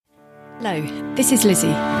Hello, this is Lizzie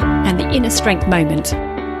and the Inner Strength Moment.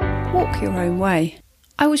 Walk your own way.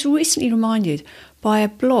 I was recently reminded by a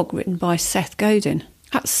blog written by Seth Godin.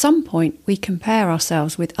 At some point we compare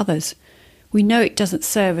ourselves with others. We know it doesn't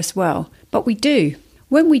serve us well, but we do.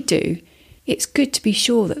 When we do, it's good to be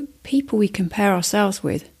sure that people we compare ourselves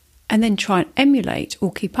with and then try and emulate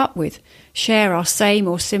or keep up with share our same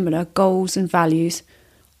or similar goals and values.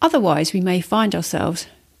 Otherwise we may find ourselves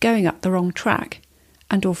going up the wrong track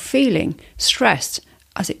and or feeling stressed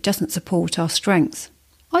as it doesn't support our strengths.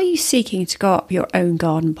 Are you seeking to go up your own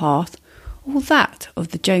garden path or that of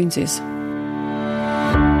the Joneses?